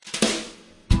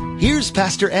Here's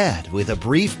Pastor Ed with a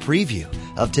brief preview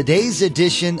of today's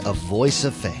edition of Voice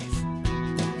of Faith.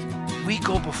 We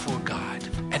go before God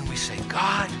and we say,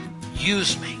 God,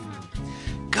 use me.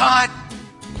 God,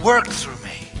 work through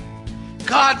me.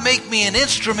 God, make me an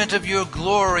instrument of your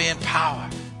glory and power.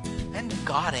 And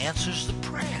God answers the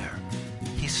prayer.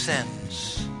 He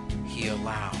sends, he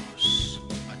allows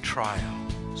a trial,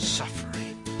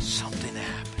 suffering, something to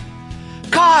happen.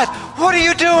 God, what are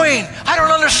you doing? I don't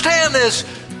understand this.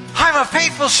 I'm a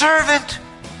faithful servant.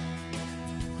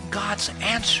 God's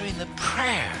answering the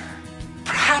prayer,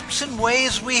 perhaps in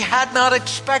ways we had not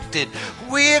expected.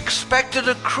 We expected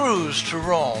a cruise to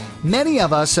Rome. Many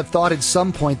of us have thought at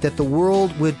some point that the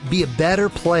world would be a better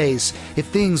place if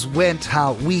things went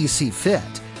how we see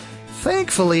fit.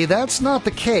 Thankfully, that's not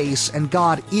the case, and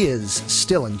God is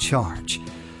still in charge.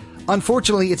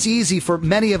 Unfortunately, it's easy for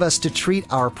many of us to treat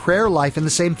our prayer life in the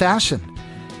same fashion.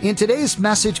 In today's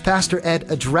message, Pastor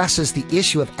Ed addresses the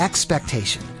issue of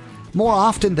expectation. More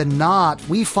often than not,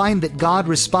 we find that God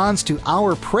responds to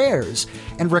our prayers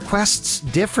and requests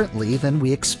differently than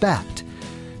we expect.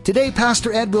 Today,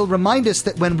 Pastor Ed will remind us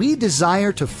that when we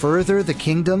desire to further the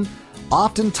kingdom,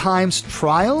 oftentimes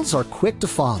trials are quick to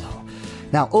follow.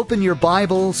 Now open your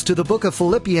Bibles to the book of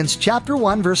Philippians chapter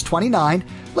 1, verse 29.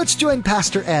 Let's join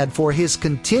Pastor Ed for his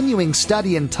continuing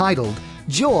study entitled,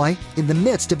 Joy in the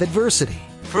Midst of Adversity.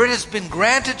 For it has been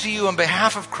granted to you on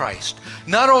behalf of Christ,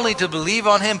 not only to believe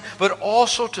on him, but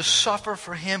also to suffer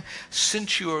for him,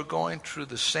 since you are going through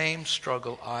the same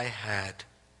struggle I had,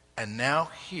 and now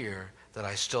hear that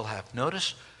I still have.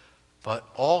 Notice, but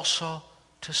also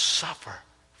to suffer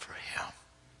for him.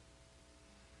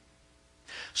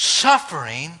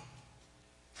 Suffering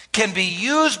can be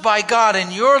used by God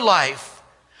in your life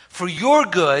for your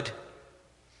good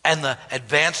and the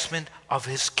advancement of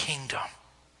his kingdom.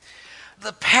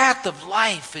 The path of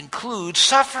life includes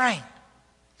suffering.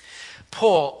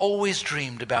 Paul always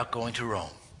dreamed about going to Rome.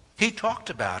 He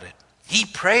talked about it. He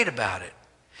prayed about it.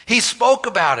 He spoke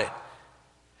about it.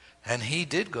 And he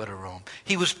did go to Rome.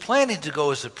 He was planning to go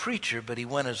as a preacher, but he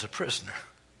went as a prisoner.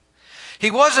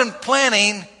 He wasn't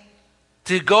planning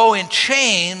to go in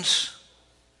chains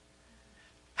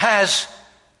as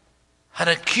an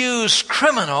accused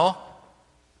criminal,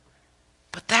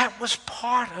 but that was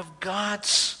part of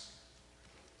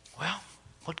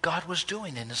what God was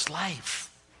doing in his life.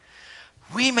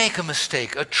 We make a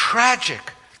mistake, a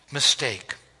tragic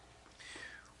mistake,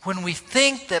 when we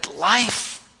think that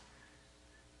life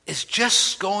is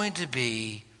just going to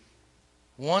be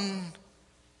one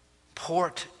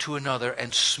port to another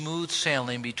and smooth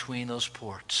sailing between those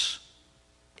ports.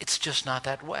 It's just not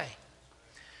that way.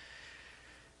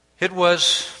 It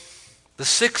was the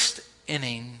sixth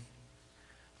inning.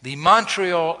 The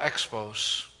Montreal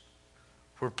Expos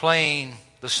were playing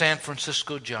the San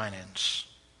Francisco Giants.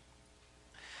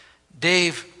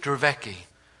 Dave Dravecky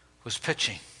was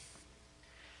pitching.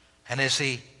 And as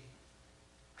he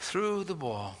threw the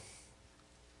ball,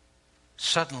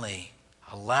 suddenly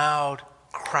a loud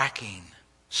cracking,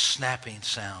 snapping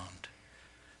sound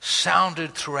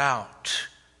sounded throughout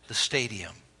the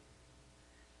stadium.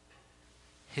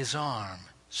 His arm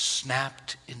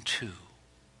snapped in two.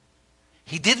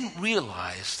 He didn't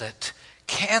realize that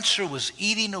cancer was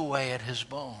eating away at his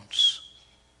bones.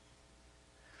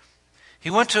 He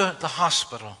went to the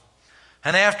hospital,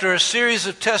 and after a series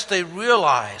of tests, they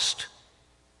realized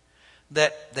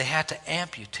that they had to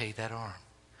amputate that arm,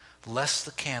 lest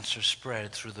the cancer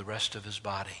spread through the rest of his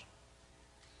body.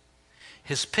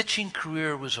 His pitching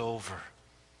career was over.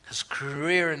 His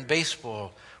career in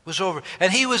baseball was over,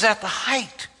 and he was at the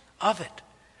height of it.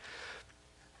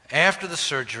 After the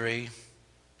surgery,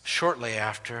 shortly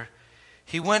after,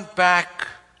 he went back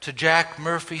to Jack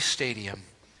Murphy Stadium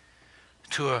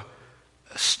to a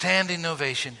standing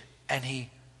ovation, and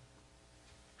he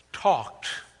talked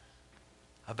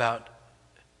about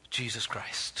Jesus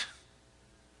Christ.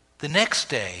 The next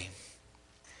day,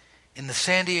 in the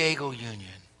San Diego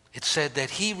Union, it said that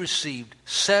he received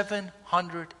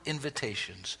 700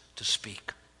 invitations to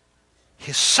speak.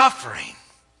 His suffering,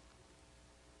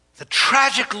 the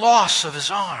tragic loss of his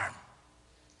arm,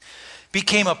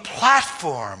 became a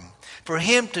platform for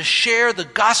him to share the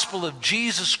gospel of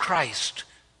Jesus Christ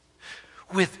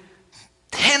with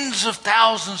tens of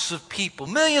thousands of people,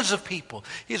 millions of people.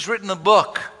 He's written a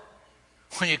book,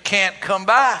 When You Can't Come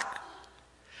Back.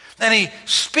 And he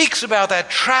speaks about that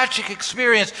tragic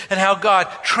experience and how God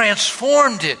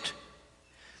transformed it.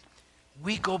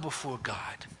 We go before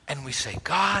God and we say,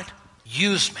 God,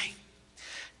 use me.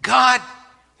 God,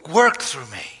 work through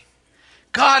me.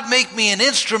 God, make me an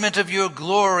instrument of your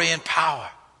glory and power.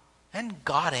 And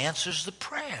God answers the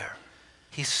prayer.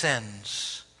 He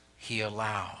sends, he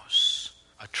allows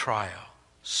a trial,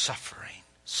 suffering,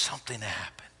 something to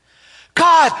happen.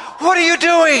 God, what are you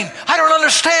doing? I don't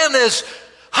understand this.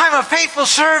 I'm a faithful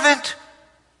servant.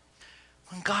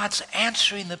 When God's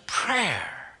answering the prayer,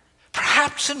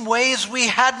 perhaps in ways we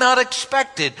had not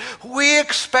expected. We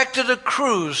expected a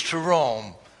cruise to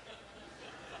Rome.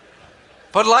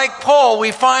 But like Paul,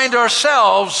 we find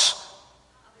ourselves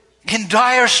in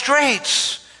dire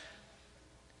straits.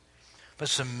 But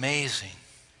it's amazing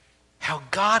how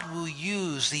God will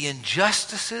use the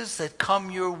injustices that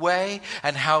come your way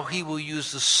and how he will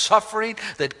use the suffering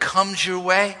that comes your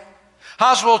way.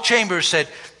 Oswald Chambers said,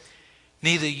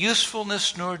 neither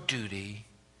usefulness nor duty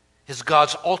is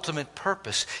God's ultimate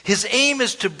purpose. His aim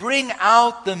is to bring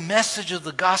out the message of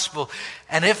the gospel.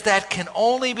 And if that can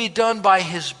only be done by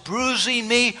his bruising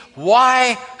me,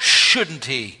 why shouldn't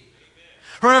he?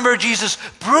 Remember, Jesus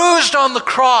bruised on the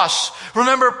cross.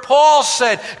 Remember, Paul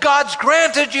said, God's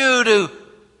granted you to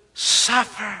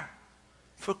suffer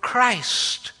for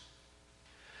Christ.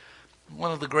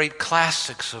 One of the great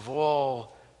classics of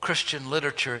all Christian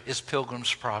literature is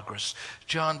Pilgrim's Progress.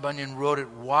 John Bunyan wrote it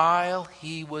while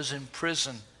he was in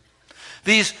prison.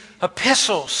 These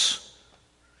epistles,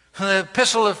 the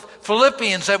epistle of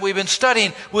Philippians that we've been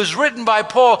studying, was written by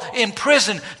Paul in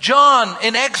prison. John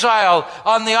in exile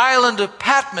on the island of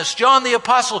Patmos. John the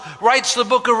Apostle writes the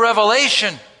book of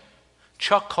Revelation.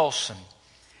 Chuck Colson,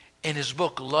 in his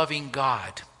book Loving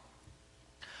God,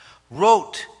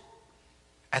 wrote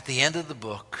at the end of the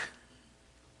book,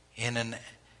 in an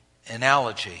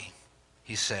analogy,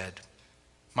 he said,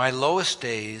 my lowest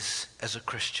days as a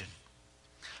Christian,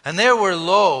 and there were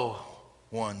low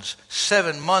ones,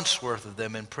 7 months worth of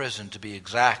them in prison to be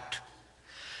exact,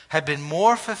 had been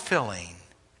more fulfilling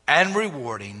and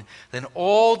rewarding than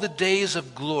all the days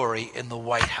of glory in the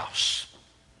White House.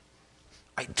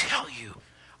 I tell you,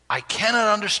 I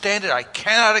cannot understand it, I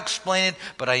cannot explain it,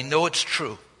 but I know it's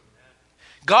true.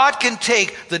 God can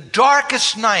take the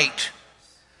darkest night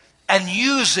and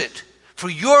use it for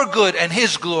your good and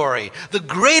his glory, the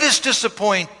greatest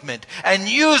disappointment, and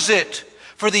use it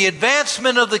for the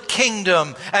advancement of the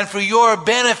kingdom and for your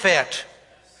benefit.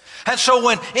 And so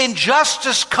when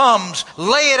injustice comes,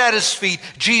 lay it at his feet.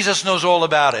 Jesus knows all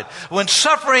about it. When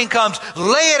suffering comes,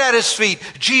 lay it at his feet.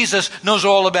 Jesus knows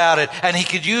all about it. And he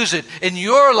could use it in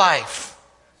your life.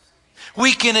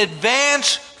 We can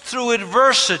advance through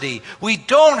adversity. We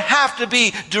don't have to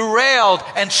be derailed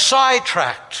and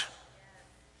sidetracked.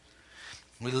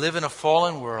 We live in a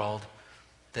fallen world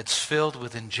that's filled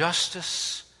with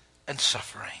injustice and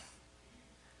suffering.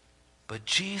 But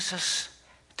Jesus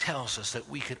tells us that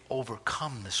we could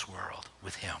overcome this world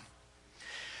with him.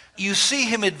 You see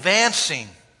him advancing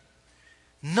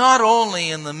not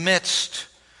only in the midst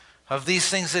of these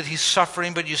things that he's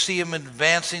suffering, but you see him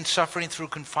advancing, suffering through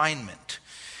confinement.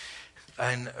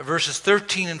 In verses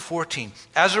 13 and 14,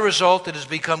 as a result, it has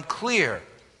become clear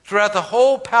throughout the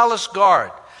whole palace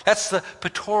guard. That's the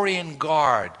Praetorian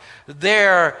Guard.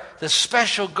 They're the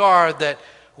special guard that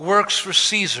works for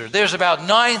Caesar. There's about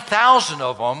 9,000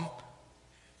 of them.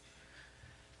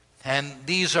 And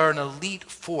these are an elite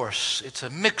force. It's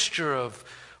a mixture of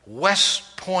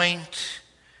West Point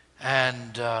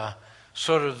and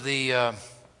sort of the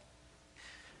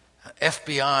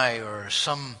FBI or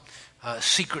some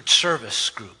secret service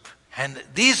group. And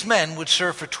these men would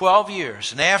serve for 12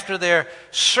 years. And after their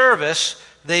service,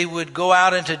 they would go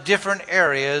out into different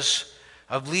areas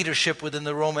of leadership within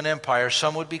the Roman Empire.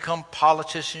 Some would become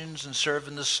politicians and serve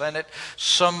in the Senate.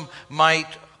 Some might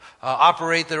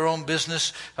operate their own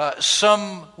business.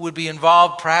 Some would be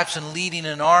involved perhaps in leading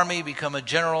an army, become a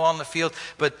general on the field.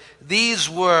 But these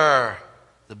were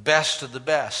the best of the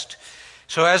best.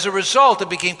 So as a result, it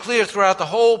became clear throughout the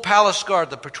whole palace guard,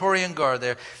 the Praetorian Guard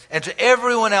there, and to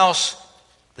everyone else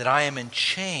that I am in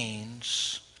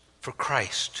chains for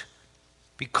Christ.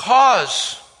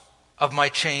 Because of my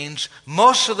chains,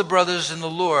 most of the brothers in the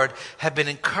Lord have been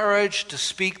encouraged to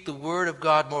speak the word of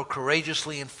God more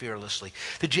courageously and fearlessly.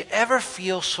 Did you ever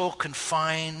feel so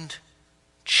confined,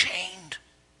 chained?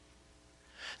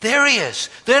 There he is.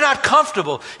 They're not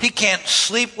comfortable. He can't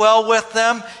sleep well with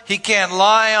them. He can't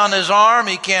lie on his arm.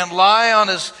 He can't lie on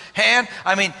his hand.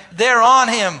 I mean, they're on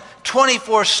him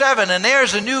 24/7, and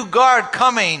there's a new guard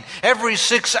coming every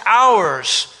 6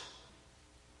 hours.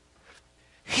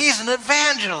 He's an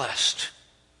evangelist.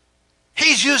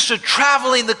 He's used to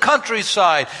traveling the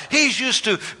countryside. He's used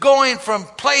to going from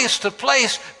place to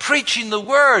place, preaching the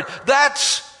word.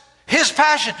 That's his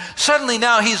passion. Suddenly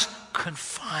now he's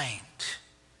confined.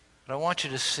 But I want you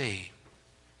to see,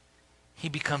 he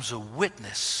becomes a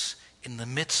witness in the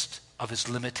midst of his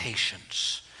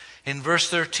limitations. In verse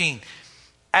 13,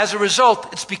 as a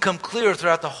result, it's become clear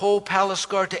throughout the whole palace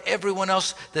guard to everyone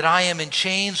else that I am in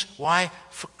chains. Why?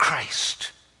 For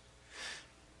Christ.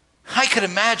 I could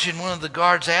imagine one of the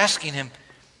guards asking him,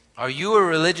 are you a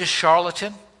religious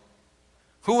charlatan?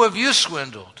 Who have you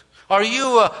swindled? Are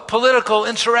you a political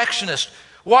insurrectionist?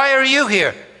 Why are you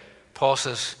here? Paul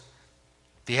says,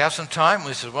 do you have some time?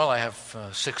 He says, well, I have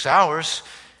 6 hours.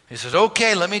 He says,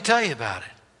 okay, let me tell you about it.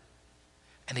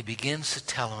 And he begins to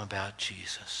tell him about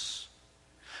Jesus.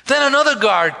 Then another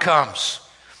guard comes.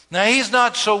 Now, he's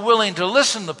not so willing to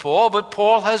listen to Paul, but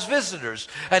Paul has visitors.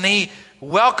 And he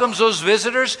welcomes those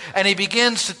visitors, and he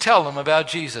begins to tell them about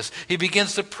Jesus. He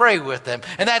begins to pray with them.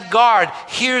 And that guard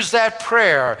hears that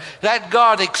prayer. That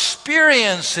guard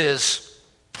experiences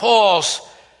Paul's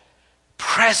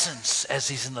presence as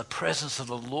he's in the presence of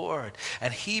the Lord.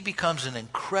 And he becomes an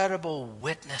incredible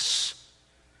witness.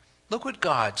 Look what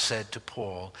God said to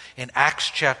Paul in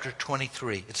Acts chapter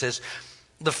 23. It says,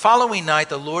 the following night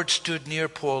the Lord stood near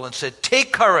Paul and said,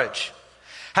 take courage.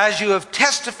 As you have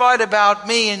testified about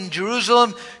me in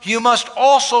Jerusalem, you must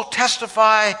also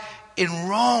testify in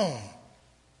Rome.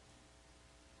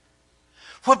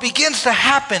 What begins to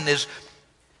happen is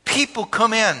people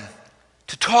come in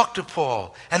to talk to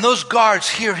Paul, and those guards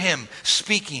hear him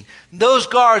speaking. Those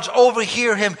guards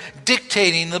overhear him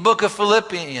dictating the book of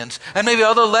Philippians and maybe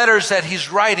other letters that he's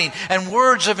writing and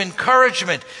words of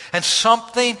encouragement. And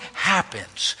something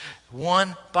happens.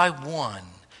 One by one,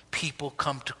 people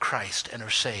come to Christ and are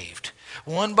saved.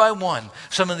 One by one,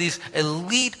 some of these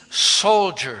elite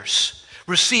soldiers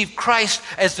receive Christ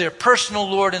as their personal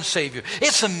Lord and Savior.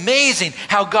 It's amazing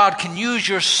how God can use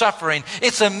your suffering.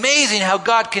 It's amazing how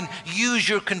God can use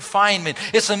your confinement.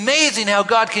 It's amazing how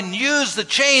God can use the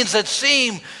chains that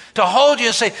seem to hold you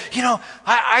and say, you know,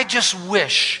 I just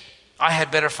wish I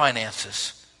had better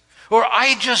finances. Or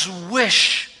I just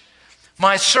wish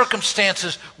my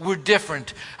circumstances were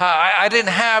different. I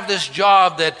didn't have this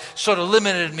job that sort of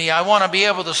limited me. I want to be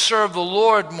able to serve the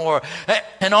Lord more.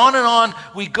 And on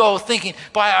we go thinking,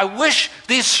 but I wish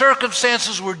these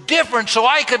circumstances were different so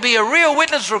I could be a real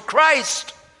witness for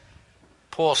Christ.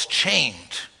 Paul's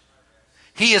chained.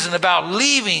 He isn't about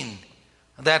leaving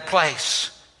that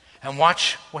place. And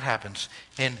watch what happens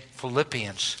in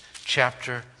Philippians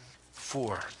chapter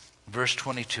 4, verse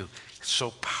 22. It's so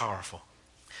powerful.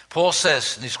 Paul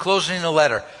says, and he's closing the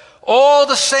letter, all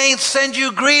the saints send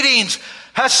you greetings,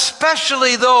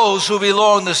 especially those who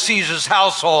belong to Caesar's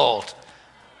household.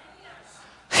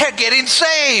 They're getting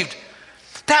saved.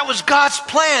 That was God's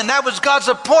plan. That was God's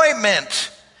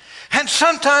appointment. And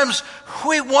sometimes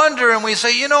we wonder and we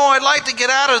say, you know, I'd like to get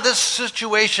out of this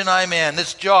situation I'm in,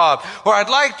 this job. Or I'd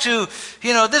like to,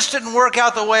 you know, this didn't work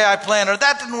out the way I planned, or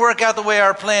that didn't work out the way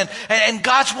I planned. And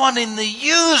God's wanting to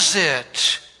use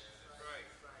it.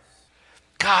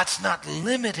 God's not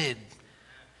limited.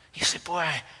 You say, boy,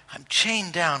 I'm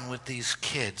chained down with these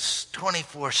kids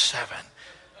 24/7.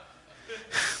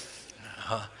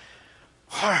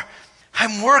 Or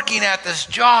I'm working at this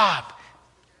job.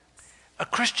 A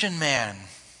Christian man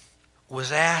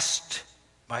was asked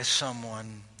by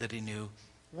someone that he knew,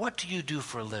 what do you do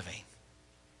for a living?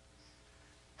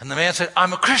 And the man said,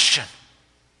 I'm a Christian.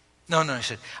 No, he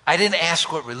said, I didn't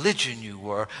ask what religion you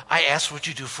were. I asked what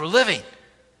you do for a living.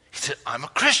 He said, I'm a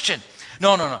Christian.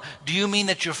 No. Do you mean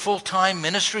that you're full-time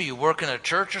ministry? You work in a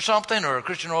church or something, or a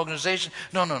Christian organization?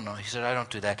 No. He said, I don't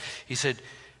do that. He said,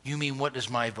 you mean what is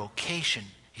my vocation?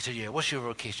 He said, yeah, what's your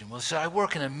vocation? Well, he said, I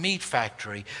work in a meat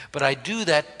factory, but I do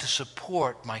that to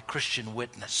support my Christian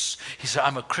witness. He said,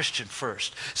 I'm a Christian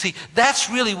first. See, that's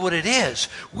really what it is.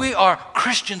 We are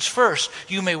Christians first.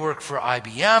 You may work for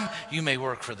IBM, you may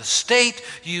work for the state,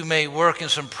 you may work in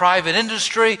some private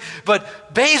industry,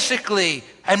 but basically,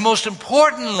 and most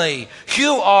importantly,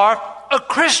 you are a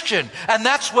Christian. And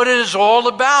that's what it is all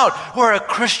about. We're a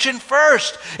Christian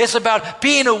first. It's about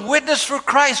being a witness for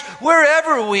Christ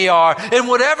wherever we are, in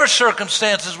whatever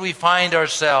circumstances we find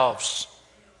ourselves.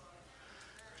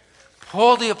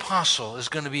 Paul the Apostle is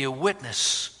going to be a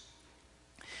witness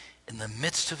in the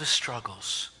midst of his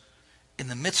struggles, in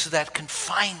the midst of that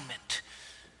confinement.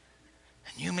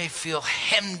 And you may feel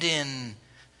hemmed in,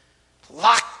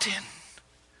 locked in,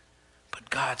 but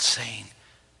God's saying,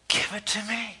 give it to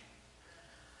me.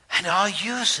 And I'll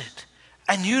use it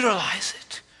and utilize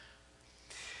it.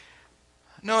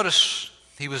 Notice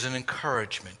he was an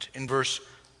encouragement in verse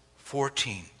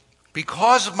 14.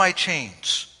 Because of my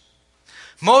chains,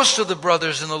 most of the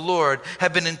brothers in the Lord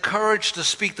have been encouraged to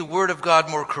speak the word of God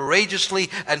more courageously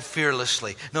and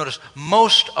fearlessly. Notice,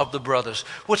 most of the brothers.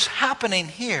 What's happening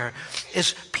here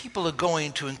is people are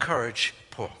going to encourage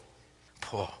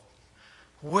Paul.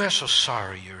 We're so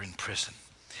sorry you're in prison.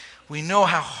 We know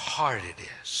how hard it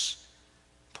is.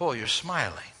 Paul, you're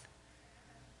smiling.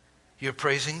 You're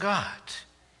praising God.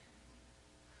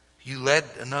 You led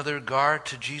another guard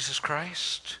to Jesus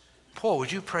Christ. Paul,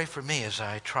 would you pray for me as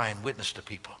I try and witness to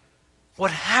people? What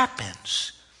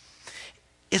happens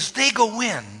is they go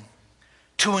in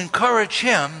to encourage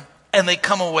him and they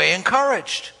come away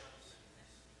encouraged.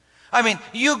 I mean,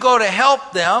 you go to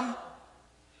help them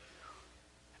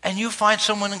and you find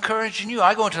someone encouraging you.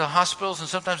 I go into the hospitals and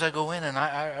sometimes I go in and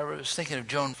I was thinking of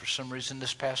Joan for some reason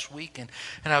this past week. And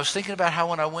I was thinking about how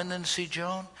when I went in to see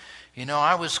Joan,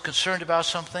 I was concerned about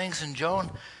some things, and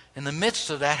Joan, in the midst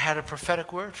of that, had a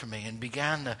prophetic word for me and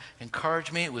began to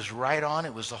encourage me. It was right on.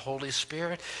 It was the Holy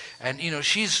Spirit. And,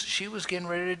 she was getting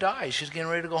ready to die. She was getting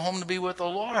ready to go home to be with the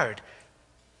Lord.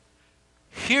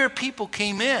 Here people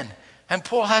came in, and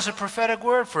Paul has a prophetic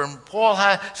word for him. Paul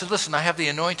said, listen, I have the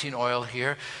anointing oil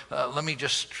here. Let me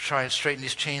just try and straighten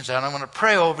these chains out. I'm going to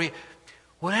pray over you.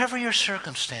 Whatever your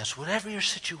circumstance, whatever your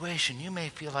situation, you may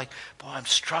feel like, boy, I'm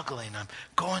struggling. I'm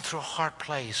going through a hard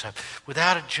place. I'm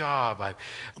without a job.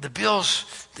 The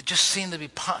bills that just seem to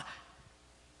be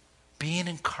an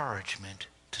encouragement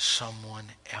to someone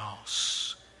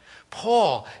else.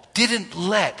 Paul didn't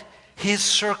let his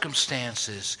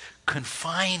circumstances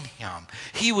confine him.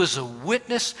 He was a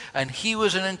witness and he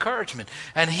was an encouragement.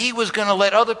 And he was going to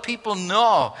let other people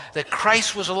know that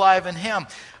Christ was alive in him.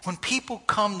 When people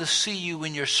come to see you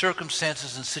in your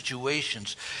circumstances and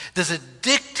situations, does it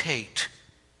dictate,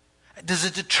 does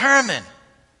it determine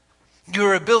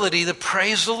your ability to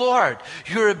praise the Lord,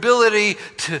 your ability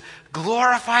to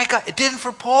glorify God? It didn't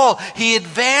for Paul. He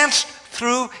advanced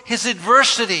through his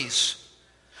adversities,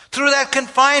 through that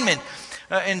confinement.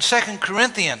 In 2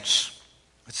 Corinthians,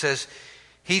 it says,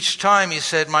 each time he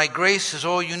said, my grace is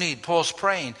all you need. Paul's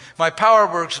praying. My power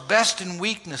works best in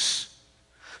weakness.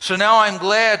 So now I'm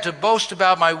glad to boast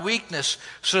about my weakness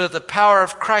so that the power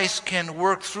of Christ can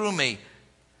work through me.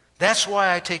 That's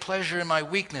why I take pleasure in my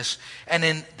weakness and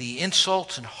in the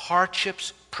insults and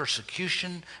hardships,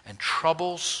 persecution and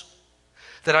troubles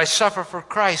that I suffer for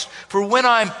Christ. For when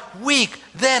I'm weak,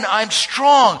 then I'm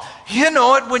strong. You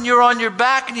know it when you're on your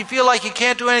back and you feel like you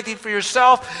can't do anything for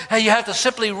yourself and you have to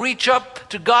simply reach up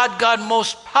to God. God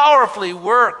most powerfully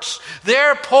works.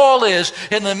 There Paul is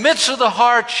in the midst of the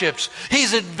hardships.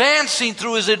 He's advancing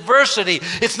through his adversity.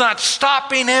 It's not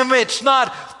stopping him. It's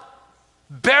not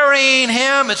burying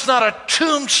him. It's not a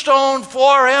tombstone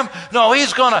for him. No,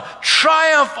 he's going to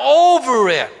triumph over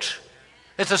it.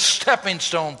 It's a stepping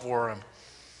stone for him.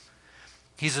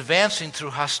 He's advancing through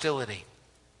hostility.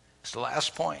 It's the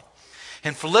last point.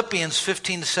 In Philippians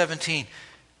 15-17,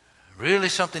 really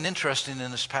something interesting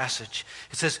in this passage.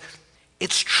 It says,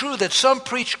 it's true that some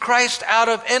preach Christ out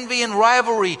of envy and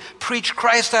rivalry, preach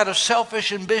Christ out of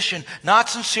selfish ambition, not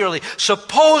sincerely,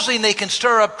 supposing they can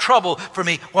stir up trouble for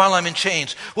me while I'm in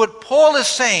chains. What Paul is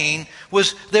saying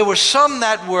was there were some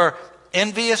that were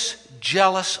envious,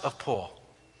 jealous of Paul.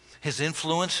 His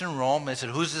influence in Rome. They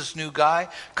said, who's this new guy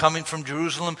coming from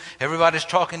Jerusalem? Everybody's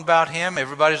talking about him.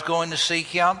 Everybody's going to seek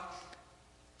him.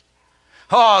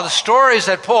 Oh, the stories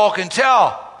that Paul can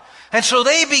tell. And so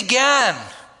they began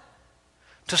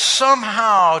to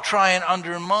somehow try and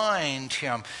undermine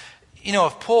him.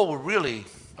 If Paul were really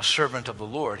a servant of the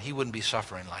Lord, he wouldn't be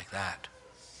suffering like that.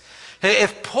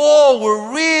 If Paul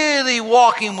were really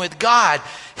walking with God,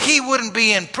 he wouldn't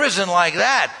be in prison like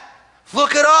that.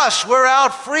 Look at us. We're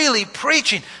out freely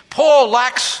preaching. Paul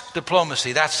lacks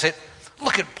diplomacy. That's it.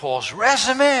 Look at Paul's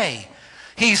resume.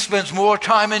 He spends more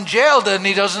time in jail than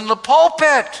he does in the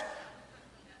pulpit.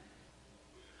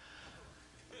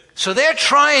 So they're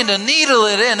trying to needle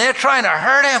it in. They're trying to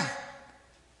hurt him.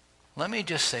 Let me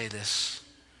just say this.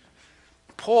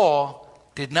 Paul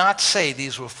did not say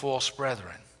these were false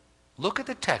brethren. Look at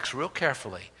the text real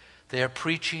carefully. They are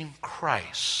preaching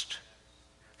Christ.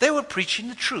 They were preaching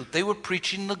the truth. They were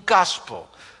preaching the gospel,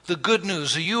 the good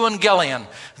news, the euangelion,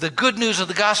 the good news of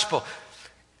the gospel.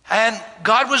 And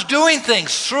God was doing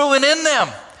things through and in them.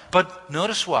 But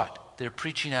notice what? They're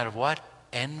preaching out of what?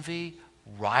 Envy,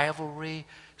 rivalry,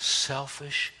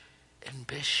 selfish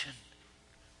ambition.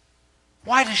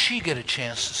 Why does she get a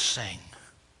chance to sing?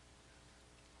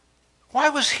 Why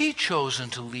was he chosen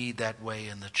to lead that way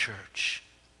in the church?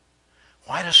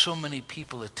 Why do so many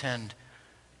people attend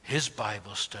his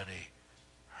Bible study,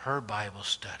 her Bible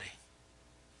study?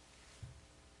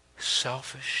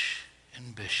 Selfish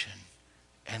ambition,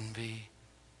 envy,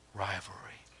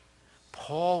 rivalry.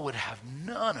 Paul would have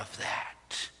none of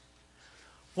that.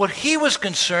 What he was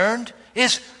concerned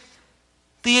is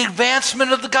the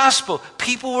advancement of the gospel.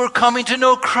 People were coming to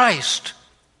know Christ.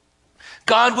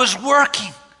 God was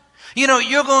working. You know,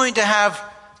 you're going to have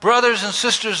brothers and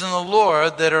sisters in the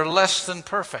Lord that are less than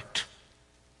perfect.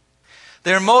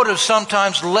 Their motives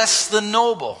sometimes less than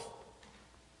noble.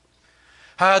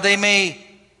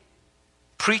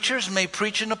 Preachers may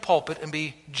preach in the pulpit and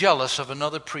be jealous of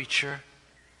another preacher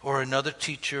or another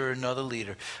teacher or another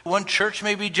leader. One church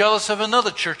may be jealous of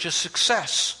another church's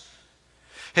success.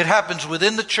 It happens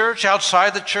within the church,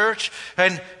 outside the church,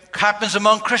 and happens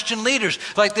among Christian leaders.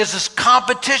 Like there's this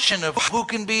competition of who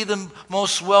can be the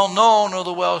most well-known or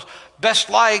the best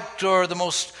liked or the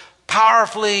most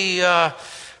powerfully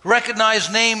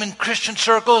recognized name in Christian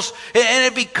circles. And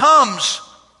it becomes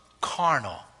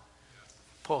carnal.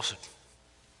 Paul said,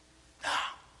 no,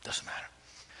 doesn't matter.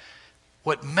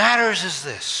 What matters is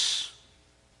this,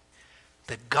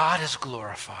 that God is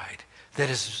glorified, that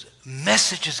His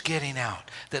message is getting out,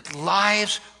 that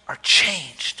lives are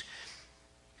changed.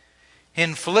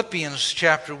 In Philippians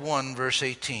chapter 1, verse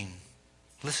 18,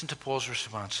 listen to Paul's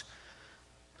response.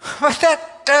 But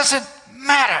that doesn't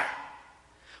matter.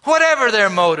 Whatever their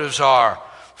motives are,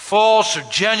 false or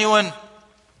genuine,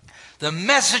 the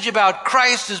message about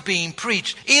Christ is being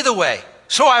preached. Either way,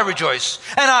 so I rejoice,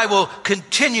 and I will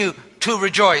continue to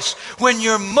rejoice. When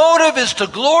your motive is to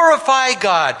glorify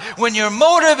God, when your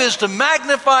motive is to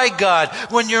magnify God,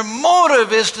 when your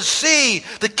motive is to see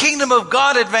the kingdom of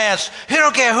God advance, you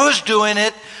don't care who's doing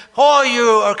it. All you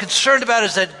are concerned about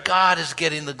is that God is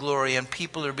getting the glory and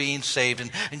people are being saved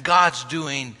and God's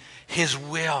doing His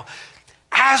will.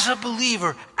 As a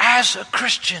believer, as a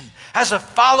Christian, as a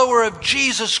follower of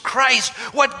Jesus Christ,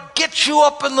 what gets you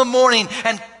up in the morning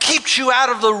and keeps you out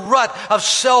of the rut of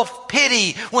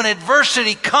self-pity when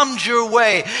adversity comes your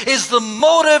way is the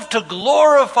motive to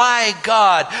glorify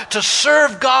God, to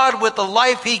serve God with the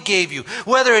life He gave you.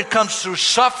 Whether it comes through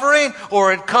suffering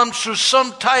or it comes through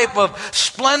some type of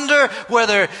splendor,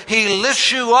 whether He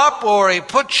lifts you up or He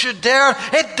puts you down,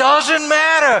 it doesn't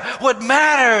matter. What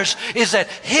matters is that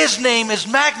His name is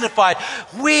magnified.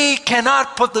 We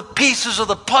cannot put the pieces of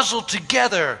the puzzle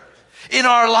together in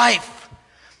our life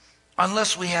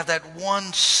unless we have that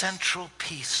one central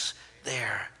piece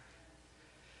there.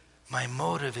 My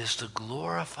motive is to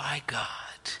glorify God.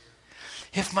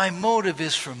 If my motive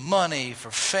is for money,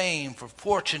 for fame, for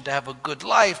fortune, to have a good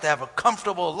life, to have a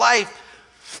comfortable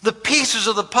life, the pieces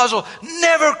of the puzzle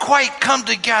never quite come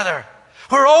together.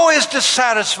 We're always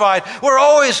dissatisfied. We're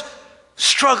always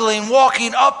struggling,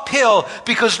 walking uphill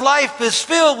because life is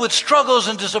filled with struggles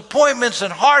and disappointments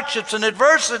and hardships and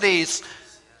adversities.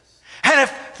 And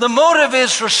if the motive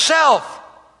is for self,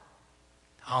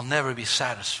 I'll never be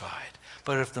satisfied.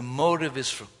 But if the motive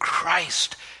is for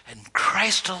Christ and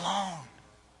Christ alone,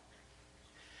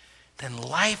 then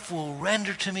life will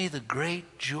render to me the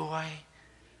great joy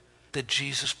that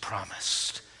Jesus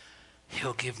promised.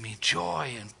 He'll give me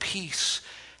joy and peace.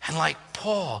 And like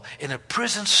Paul in a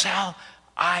prison cell,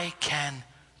 I can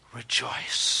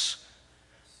rejoice.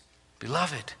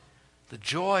 Beloved, the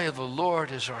joy of the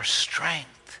Lord is our strength.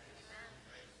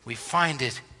 We find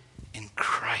it in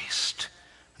Christ,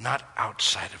 not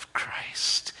outside of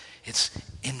Christ. It's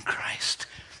in Christ.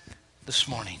 This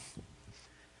morning,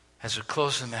 as we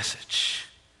close the message,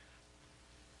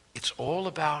 it's all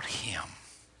about Him.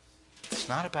 It's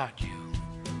not about you.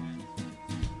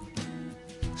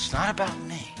 It's not about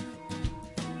me.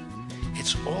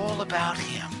 It's all about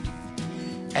Him.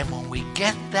 And when we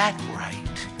get that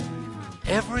right,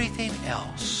 everything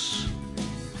else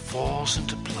falls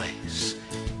into place.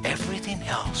 Everything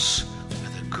else,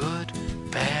 whether good,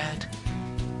 bad,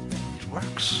 it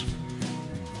works.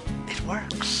 It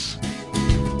works.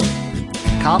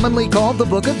 Commonly called the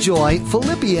Book of Joy,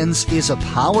 Philippians is a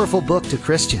powerful book to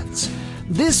Christians.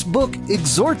 This book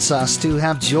exhorts us to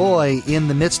have joy in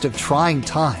the midst of trying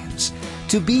times,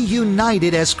 to be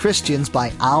united as Christians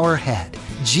by our head,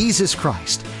 Jesus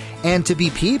Christ, and to be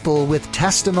people with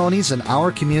testimonies in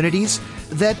our communities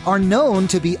that are known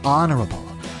to be honorable.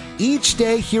 Each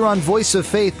day here on Voice of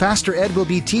Faith, Pastor Ed will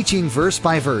be teaching verse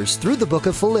by verse through the book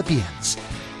of Philippians.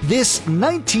 This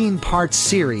 19-part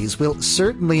series will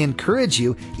certainly encourage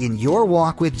you in your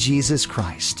walk with Jesus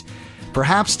Christ.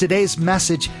 Perhaps today's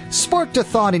message sparked a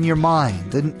thought in your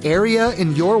mind, an area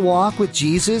in your walk with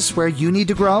Jesus where you need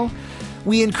to grow.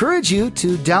 We encourage you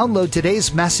to download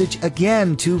today's message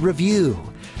again to review.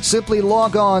 Simply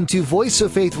log on to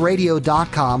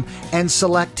voiceoffaithradio.com and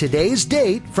select today's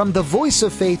date from the Voice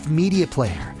of Faith media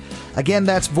player. Again,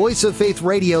 that's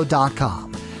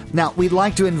voiceoffaithradio.com. Now, we'd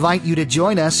like to invite you to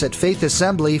join us at Faith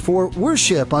Assembly for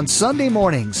worship on Sunday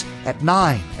mornings at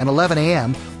 9 and 11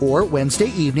 a.m. or Wednesday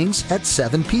evenings at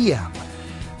 7 p.m.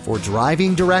 For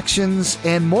driving directions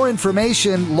and more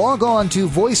information, log on to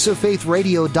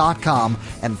voiceoffaithradio.com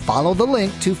and follow the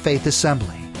link to Faith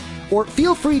Assembly. Or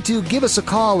feel free to give us a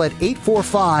call at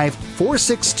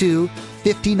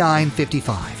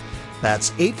 845-462-5955.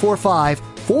 That's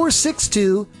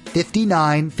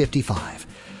 845-462-5955.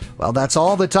 Well, that's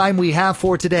all the time we have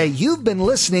for today. You've been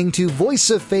listening to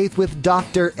Voice of Faith with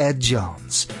Dr. Ed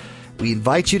Jones. We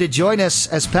invite you to join us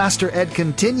as Pastor Ed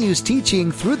continues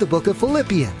teaching through the book of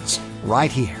Philippians,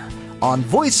 right here on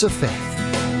Voice of Faith.